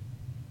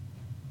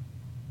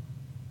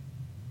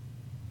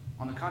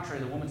 On the contrary,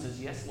 the woman says,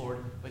 yes, Lord,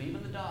 but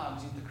even the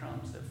dogs eat the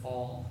crumbs that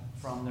fall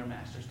from their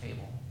master's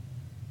table.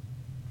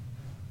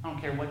 I don't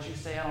care what you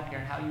say. I don't care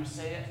how you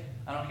say it.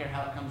 I don't care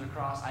how it comes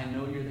across. I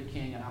know you're the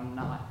king, and I'm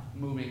not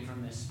moving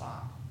from this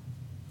spot.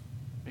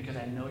 Because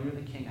I know you're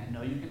the king. I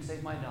know you can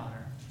save my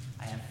daughter.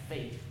 I have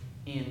faith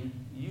in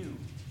you.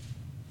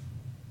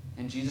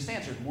 And Jesus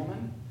answered,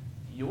 woman,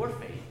 your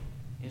faith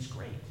is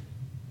great.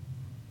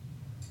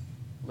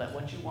 Let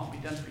what you want be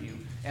done for you.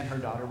 And her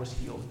daughter was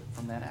healed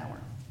from that hour.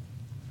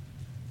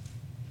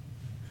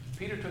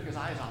 Peter took his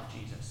eyes off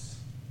Jesus.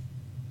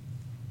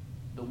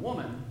 The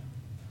woman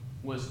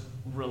was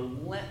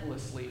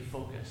relentlessly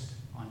focused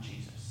on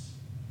Jesus.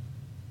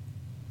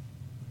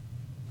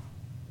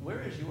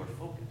 Where is your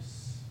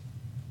focus?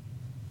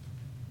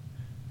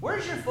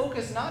 Where's your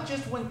focus not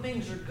just when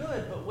things are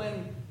good, but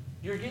when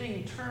you're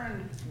getting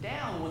turned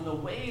down, when the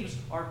waves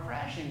are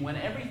crashing, when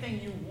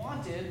everything you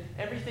wanted,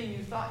 everything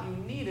you thought you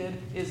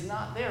needed is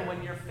not there,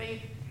 when your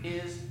faith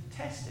is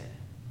tested?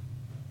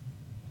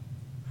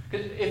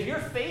 Because if your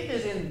faith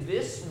is in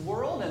this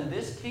world and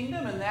this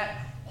kingdom and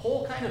that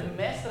whole kind of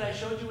mess that I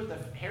showed you with the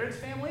Herod's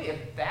family,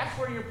 if that's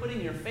where you're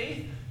putting your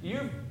faith,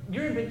 you're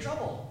in big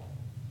trouble.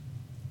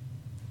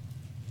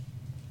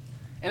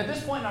 And at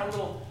this point in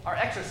our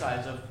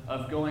exercise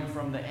of going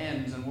from the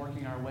ends and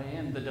working our way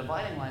in, the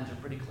dividing lines are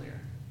pretty clear.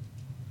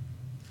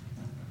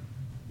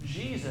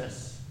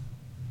 Jesus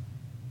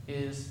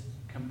is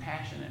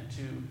compassionate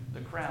to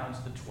the crowds.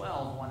 The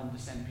 12 wanted to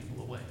send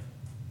people away.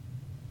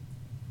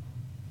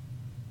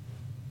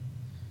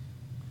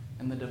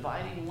 And the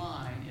dividing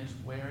line is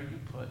where you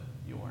put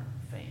your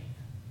faith.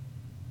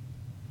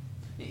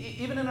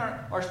 Even in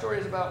our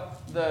stories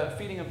about the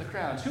feeding of the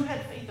crowds, who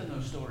had faith in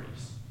those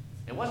stories?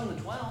 It wasn't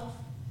the 12.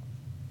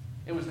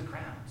 It was the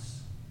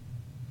crowds.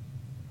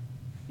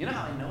 You know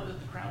how I know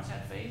that the crowds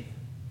had faith?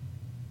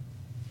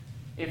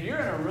 If you're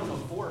in a room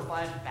of 4,000 or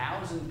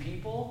 5,000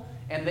 people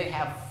and they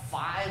have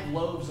 5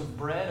 loaves of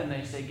bread and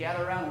they say,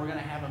 gather around, we're going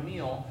to have a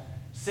meal,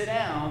 sit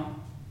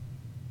down.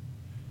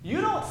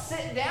 You don't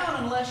sit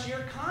down unless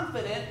you're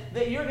confident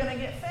that you're going to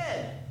get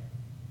fed.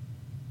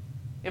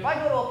 If I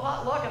go to a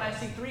potluck and I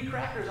see 3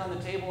 crackers on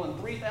the table and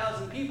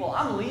 3,000 people,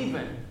 I'm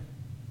leaving.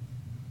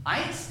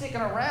 I ain't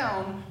sticking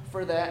around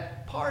for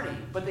that party.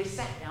 But they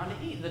sat down to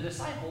eat. The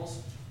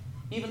disciples,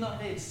 even though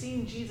they had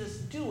seen Jesus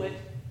do it,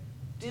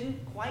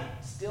 didn't quite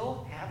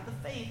still have the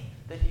faith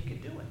that he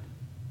could do it.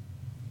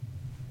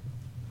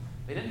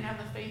 They didn't have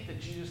the faith that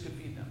Jesus could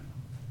feed them.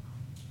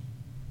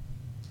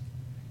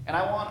 And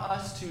I want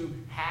us to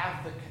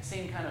have the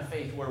same kind of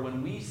faith where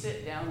when we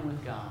sit down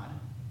with God,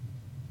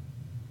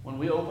 when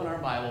we open our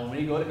Bible, when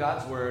we go to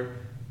God's Word,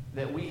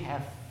 that we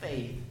have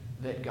faith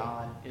that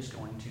God is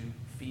going to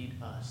feed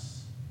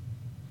us.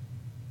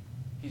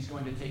 He's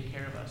going to take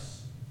care of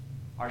us.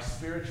 Our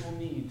spiritual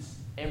needs,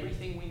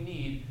 everything we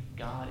need,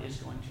 God is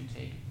going to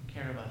take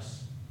care of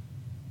us.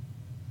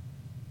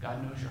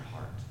 God knows your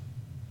heart.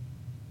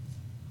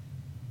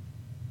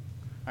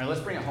 All right,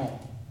 let's bring it home.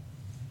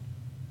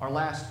 Our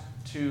last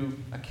two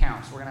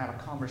accounts, we're going to have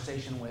a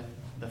conversation with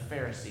the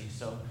Pharisees.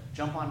 So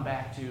jump on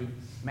back to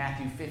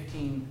Matthew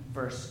 15,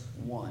 verse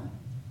 1.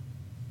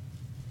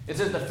 It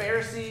says, the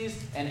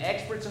Pharisees and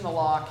experts in the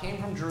law came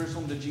from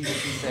Jerusalem to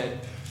Jesus and said,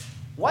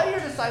 why do your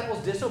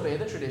disciples disobey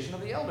the tradition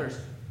of the elders?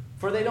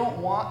 For they don't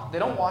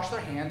wash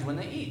their hands when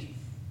they eat.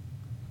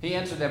 He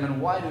answered them,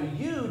 and why do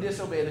you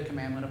disobey the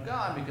commandment of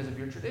God because of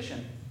your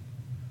tradition?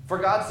 For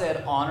God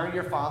said, honor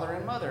your father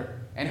and mother,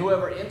 and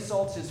whoever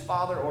insults his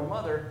father or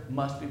mother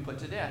must be put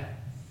to death.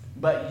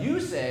 But you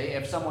say,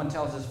 if someone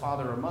tells his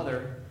father or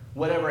mother,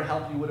 whatever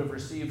help you would have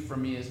received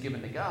from me is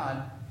given to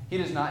God, he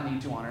does not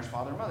need to honor his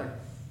father or mother.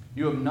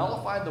 You have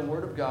nullified the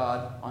word of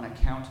God on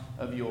account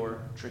of your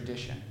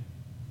tradition.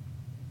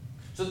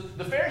 So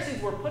the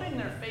Pharisees were putting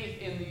their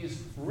faith in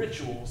these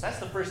rituals. That's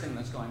the first thing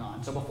that's going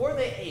on. So before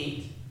they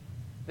ate,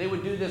 they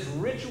would do this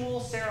ritual,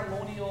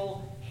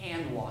 ceremonial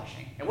hand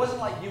washing. It wasn't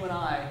like you and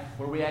I,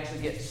 where we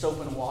actually get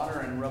soap and water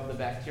and rub the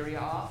bacteria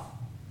off.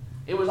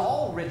 It was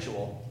all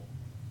ritual.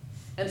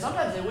 And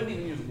sometimes they wouldn't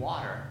even use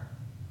water.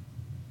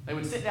 They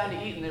would sit down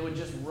to eat and they would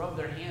just rub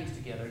their hands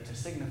together to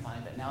signify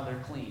that now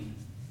they're clean.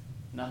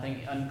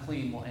 Nothing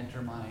unclean will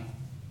enter my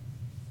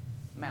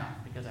mouth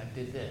because I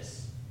did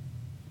this.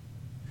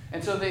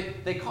 And so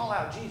they call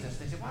out Jesus.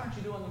 They say, why aren't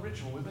you doing the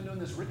ritual? We've been doing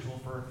this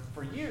ritual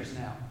for years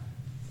now.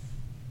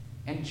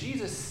 And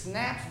Jesus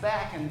snaps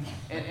back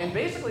and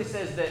basically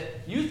says that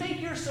you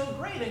think you're so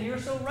great and you're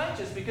so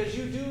righteous because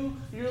you do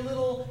your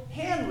little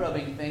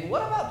hand-rubbing thing.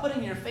 What about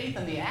putting your faith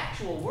in the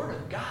actual Word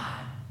of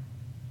God?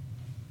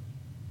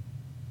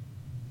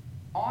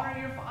 Honor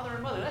your father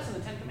and mother. That's in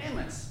the Ten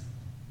Commandments.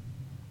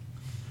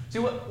 See,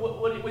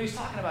 what he's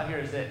talking about here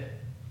is that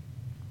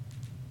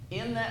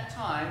in that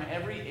time,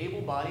 every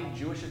able-bodied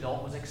Jewish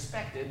adult was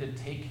expected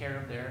to take care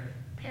of their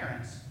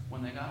parents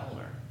when they got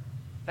older.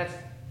 That's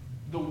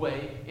the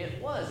way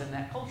it was in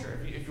that culture.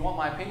 If you want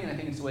my opinion, I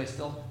think it's the way it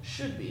still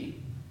should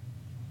be.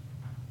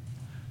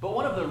 But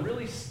one of the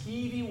really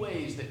skeevy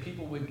ways that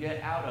people would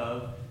get out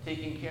of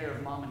taking care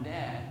of mom and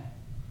dad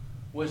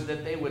was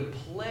that they would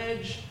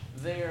pledge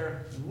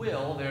their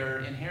will, their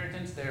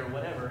inheritance, their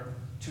whatever,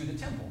 to the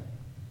temple.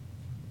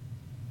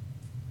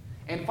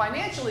 And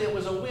financially, it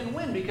was a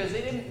win-win because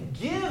they didn't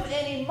give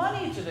any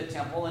money to the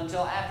temple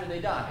until after they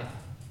died.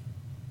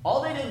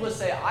 All they did was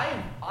say,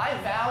 I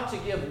vow to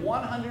give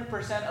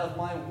 100% of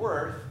my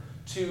worth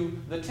to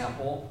the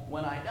temple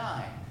when I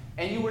die.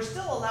 And you were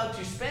still allowed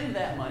to spend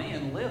that money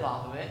and live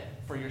off of it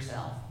for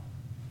yourself.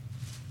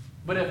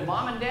 But if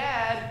mom and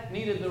dad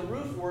needed the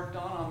roof worked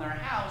on their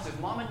house, if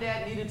mom and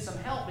dad needed some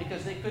help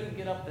because they couldn't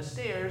get up the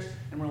stairs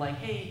and were like,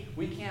 hey,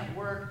 we can't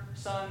work,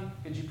 son,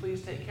 could you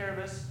please take care of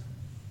us?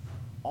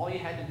 All you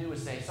had to do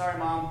was say, sorry,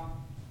 Mom,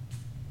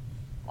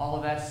 all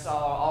of that's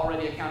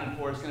already accounted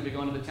for. It's going to be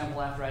going to the temple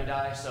after I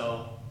die,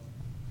 so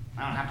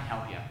I don't have to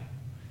help you.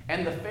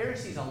 And the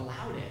Pharisees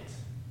allowed it.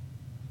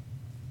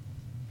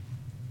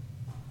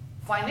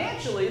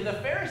 Financially, the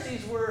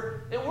Pharisees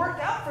it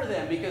worked out for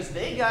them because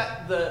they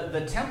got,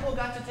 the temple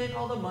got to take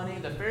all the money,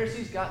 the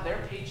Pharisees got their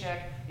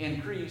paycheck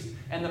increased,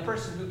 and the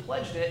person who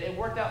pledged it, it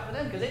worked out for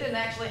them because they didn't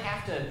actually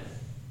have to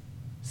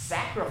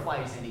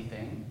sacrifice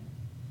anything.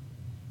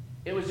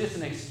 It was just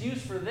an excuse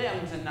for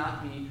them to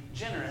not be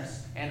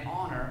generous and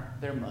honor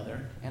their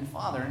mother and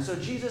father. And so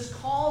Jesus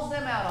calls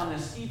them out on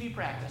this skeevy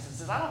practice and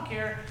says, I don't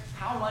care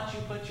how much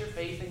you put your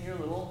faith in your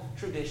little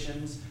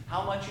traditions,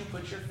 how much you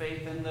put your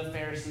faith in the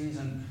Pharisees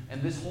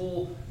and this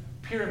whole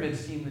pyramid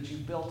scheme that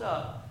you've built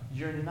up,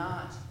 you're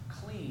not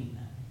clean.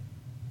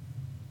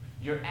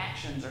 Your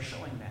actions are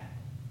showing that.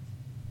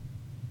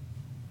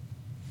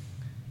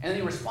 And then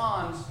he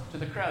responds to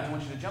the crowds. I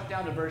want you to jump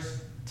down to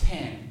verse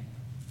 10.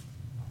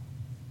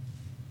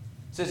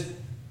 It says,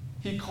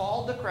 he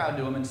called the crowd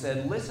to him and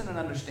said, listen and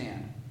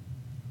understand.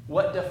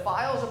 What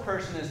defiles a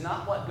person is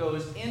not what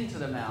goes into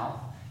the mouth.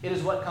 It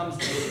is what comes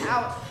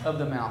out of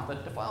the mouth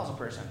that defiles a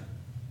person.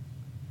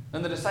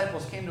 Then the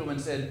disciples came to him and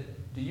said,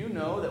 do you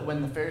know that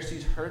when the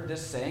Pharisees heard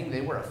this saying,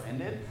 they were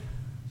offended?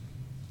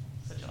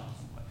 Such an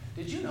awesome point.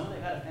 Did you know they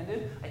got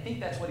offended? I think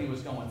that's what he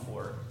was going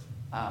for,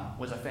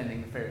 was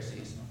offending the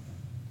Pharisees.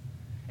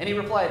 And he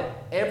replied,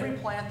 every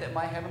plant that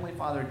my heavenly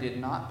Father did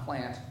not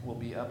plant will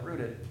be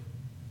uprooted.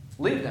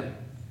 Leave them.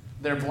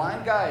 They're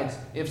blind guides.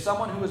 If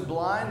someone who is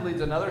blind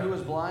leads another who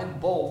is blind,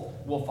 both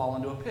will fall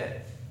into a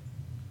pit.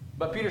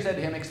 But Peter said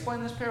to him,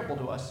 explain this parable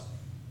to us.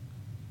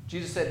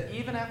 Jesus said,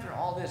 even after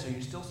all this, are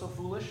you still so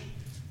foolish?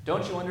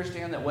 Don't you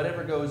understand that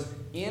whatever goes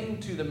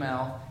into the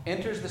mouth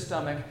enters the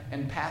stomach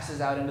and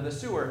passes out into the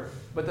sewer?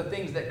 But the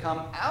things that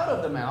come out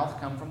of the mouth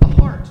come from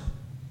the heart.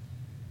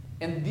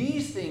 And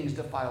these things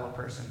defile a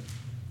person.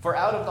 For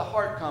out of the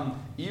heart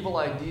come evil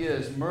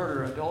ideas,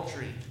 murder,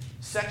 adultery,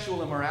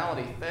 sexual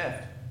immorality,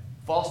 theft,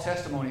 false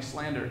testimony,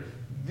 slander.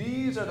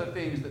 These are the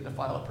things that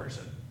defile a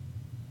person.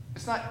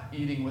 It's not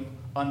eating with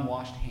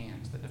unwashed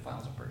hands that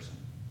defiles a person.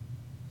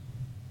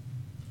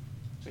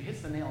 So he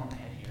hits the nail on the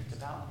head here. It's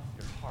about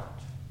your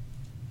heart.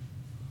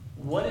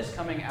 What is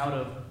coming out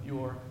of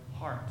your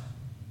heart?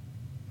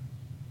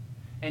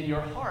 And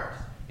your heart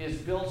is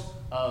built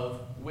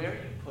of where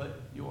you put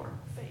your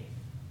faith.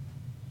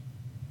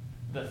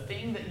 The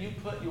thing that you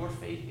put your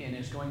faith in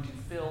is going to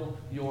fill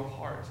your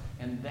heart,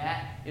 and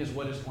that is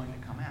what is going to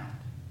come out.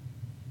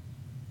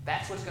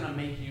 That's what's going to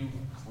make you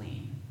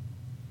clean.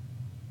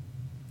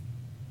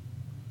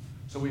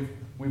 So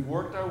we've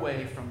worked our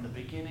way from the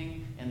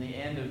beginning and the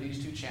end of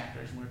these two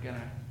chapters, and we're going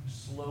to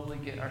slowly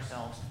get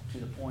ourselves to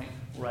the point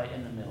right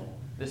in the middle.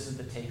 This is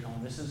the take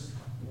home. This is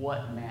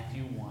what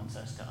Matthew wants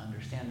us to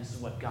understand. This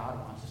is what God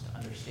wants us to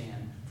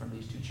understand from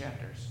these two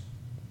chapters.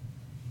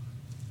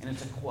 And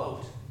it's a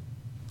quote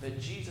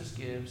that Jesus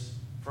gives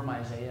from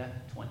Isaiah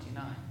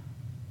 29,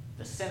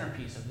 the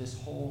centerpiece of this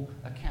whole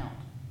account.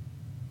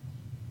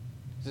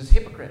 It says,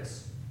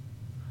 hypocrites,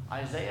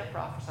 Isaiah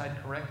prophesied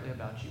correctly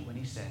about you when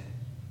he said,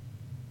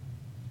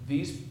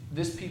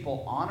 this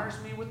people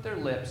honors me with their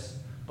lips,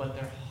 but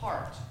their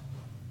heart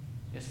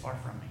is far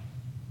from me.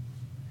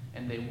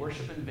 And they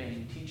worship in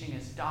vain, teaching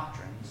as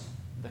doctrines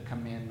the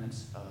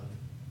commandments of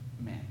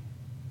men.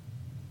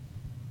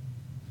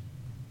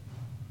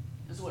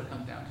 This is what it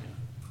comes down to.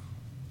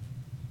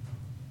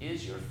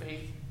 Is your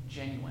faith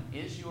genuine?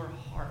 Is your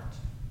heart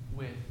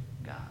with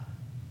God?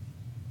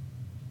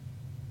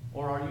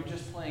 Or are you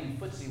just playing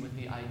footsie with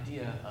the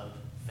idea of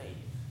faith?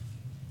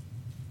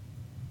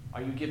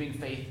 Are you giving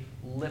faith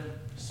lip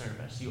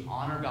service? You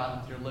honor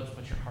God with your lips,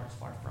 but your heart's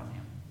far from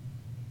him.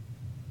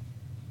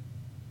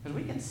 Because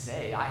we can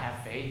say, I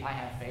have faith,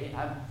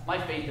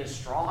 my faith is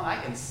strong. I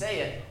can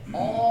say it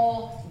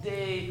all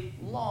day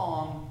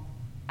long.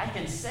 I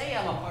can say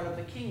I'm a part of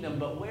the kingdom,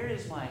 but where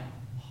is my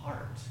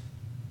heart?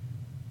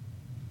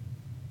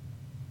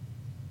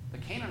 The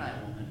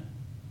Canaanite woman,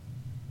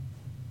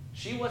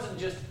 she wasn't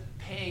just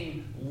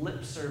paying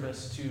lip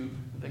service to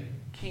the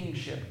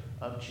kingship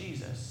of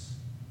Jesus.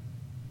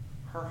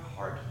 Her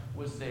heart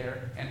was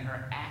there, and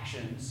her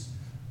actions,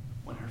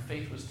 when her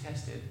faith was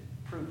tested,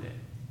 proved it.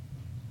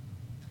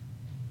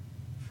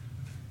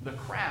 The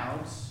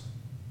crowds,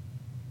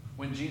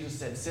 when Jesus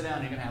said, sit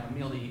down, you're going to have a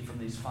meal to eat from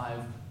these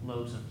 5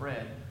 loaves of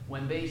bread,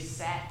 when they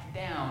sat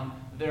down,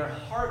 their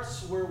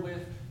hearts were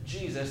with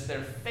Jesus,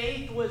 their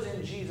faith was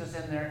in Jesus,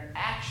 and their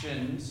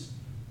actions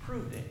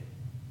proved it.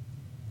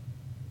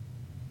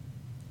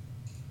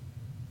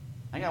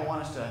 I think I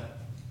want us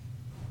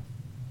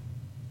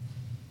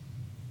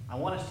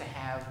to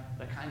have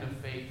the kind of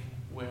faith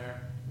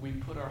where we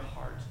put our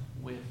heart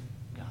with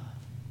God.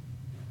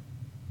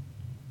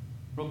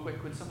 Real quick,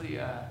 could somebody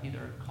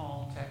either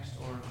call, text,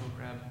 or go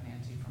grab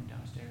Nancy from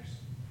downstairs?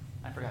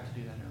 I forgot to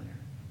do that earlier.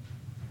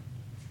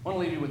 I want to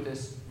leave you with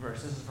this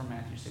verse. This is from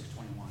Matthew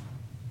 6:21.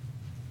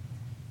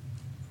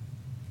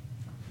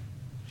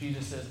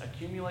 Jesus says,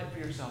 accumulate for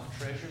yourself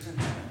treasures in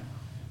heaven,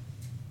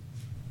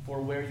 for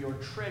where your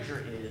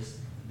treasure is,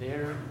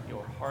 there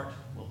your heart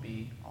will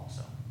be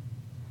also.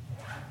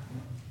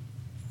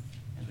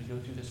 As we go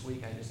through this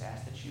week, I just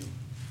ask that you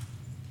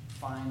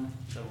find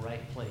the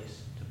right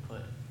place to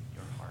put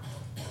your heart.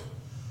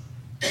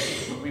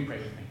 We pray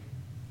with me.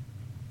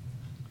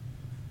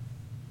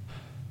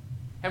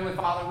 Heavenly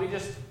Father,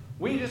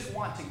 we just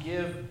want to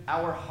give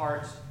our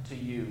hearts to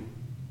you.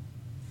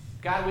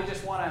 God, we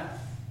just want to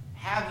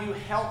have you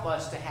help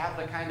us to have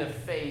the kind of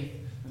faith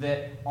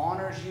that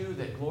honors you,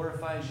 that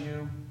glorifies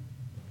you.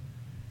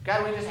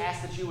 God, we just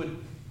ask that you would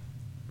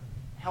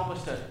help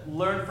us to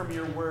learn from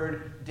your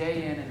word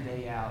day in and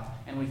day out.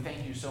 And we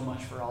thank you so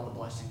much for all the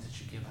blessings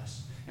that you give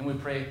us. And we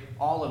pray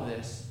all of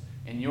this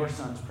in your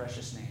Son's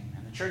precious name.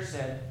 And the church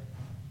said,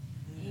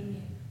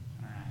 amen.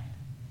 All right.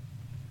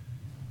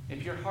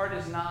 If your heart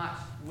is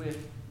not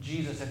with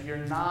Jesus, if you're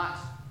not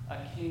a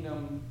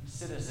kingdom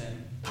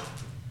citizen,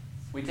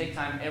 we take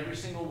time every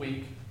single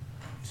week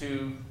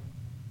to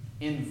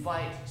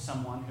invite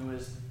someone who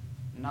has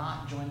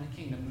not joined the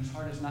kingdom, whose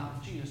heart is not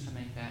with Jesus, to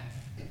make that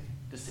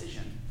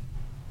decision.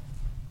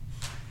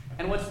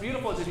 And what's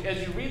beautiful is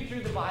as you read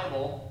through the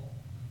Bible,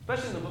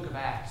 especially in the book of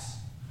Acts,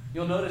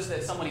 you'll notice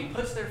that somebody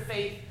puts their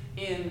faith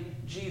in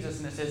Jesus,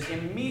 and it says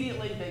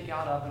immediately they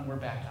got up and were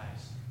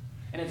baptized.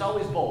 And it's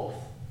always both.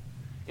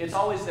 It's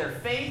always their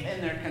faith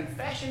and their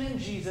confession in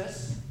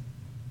Jesus,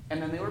 and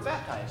then they were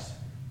baptized.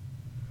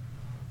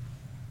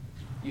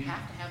 You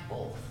have to have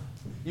both.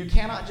 You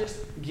cannot just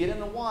get in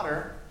the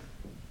water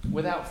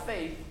without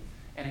faith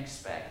and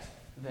expect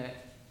that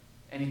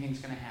anything's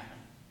going to happen.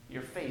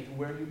 Your faith,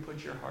 where you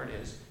put your heart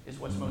is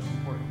what's most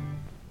important.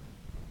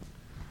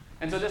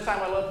 And so this time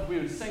I love if we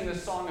would sing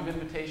this song of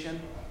invitation.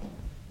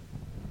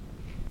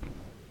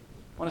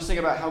 want to sing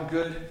about how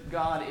good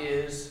God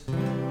is.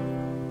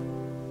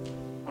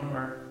 One of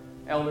our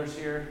elders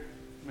here,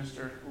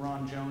 Mr.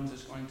 Ron Jones,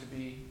 is going to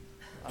be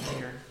up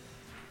here.